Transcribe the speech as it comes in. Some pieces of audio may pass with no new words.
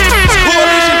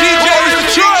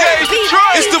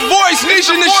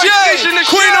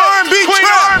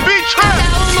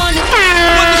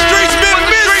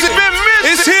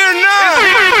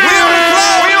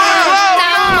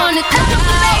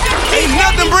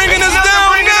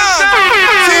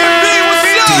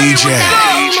DJ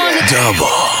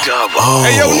Double.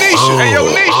 Hey yo, Neisha.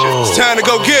 It's time to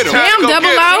go get him. Damn,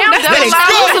 Double O. That's that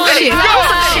exclusive shit. I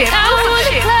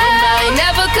ain't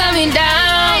never coming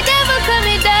down.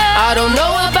 I don't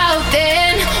know about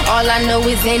then. All I know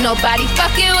is ain't nobody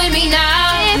fucking with me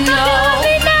now. No.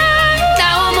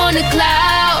 Now I'm on the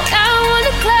cloud.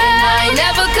 And I ain't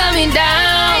never coming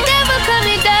down.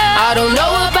 I don't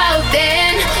know about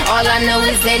then. All I know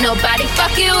is ain't nobody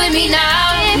fucking with me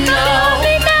now. No.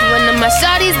 One of my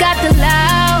shawties got the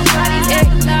loud.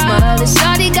 My other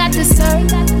shawty got the surf.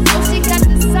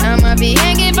 I'ma be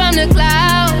hanging from the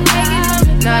cloud.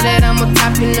 Now that I'm on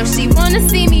top, you know she wanna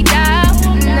see me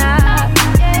down. Nah,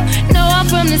 no, I'm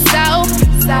from the south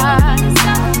side.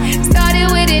 Started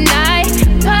with a night,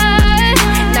 but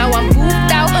now I'm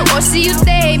boofed out. Oh, she used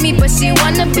to hate me, but she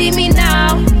wanna beat me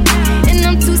now. And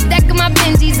I'm too stacking my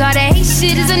Benjis. All that hate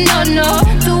shit is a no-no.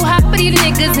 Too hot for these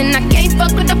niggas, and I can't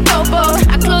fuck with the popo.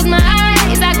 I close my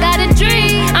eyes, I got a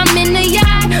dream. I'm in the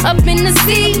yacht, up in the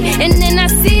sea, and then I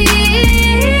see.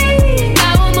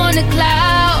 Now I'm on the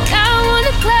cloud.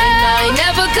 And I ain't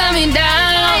never coming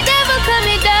down.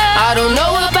 I don't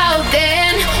know about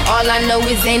then. All I know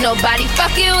is ain't nobody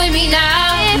fucking with me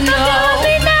now. No.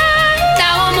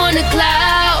 Now I'm on the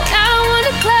cloud.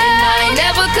 And I ain't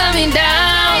never coming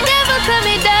down.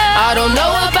 I don't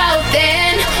know about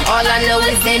then. All I know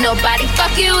is ain't nobody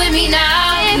fucking with me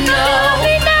now. No.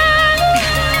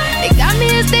 They got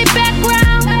me as their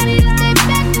background.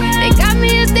 They got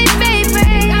me as their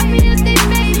favorite.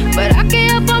 But I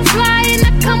can't help I'm flying.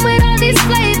 I come with all these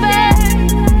flavors.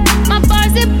 My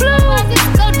bars are blue.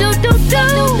 Go do do do.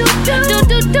 Do do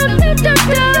do do do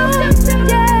do.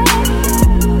 Yeah.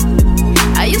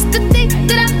 I used to think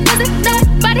that I wasn't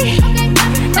nobody.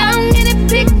 Now I'm getting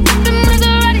picked up in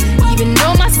Maserati. Even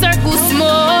though my circle's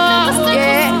small.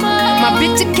 Yeah. My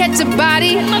bitch will catch a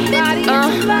body.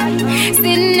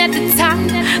 Sitting at the top.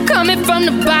 Coming from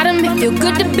the bottom. It feel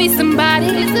good to be somebody.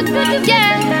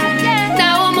 Yeah.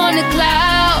 Now I'm on the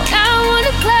cloud.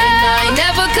 And I ain't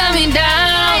never coming down.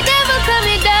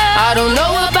 I don't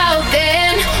know about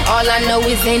then. All I know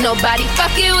is ain't nobody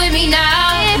fucking with me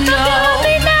now. No.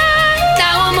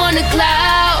 Now I'm on the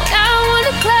cloud.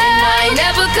 And I ain't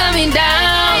never coming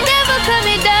down.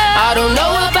 I don't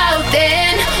know about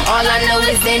then. All I know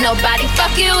is ain't nobody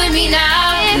fucking with me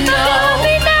now.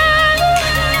 No.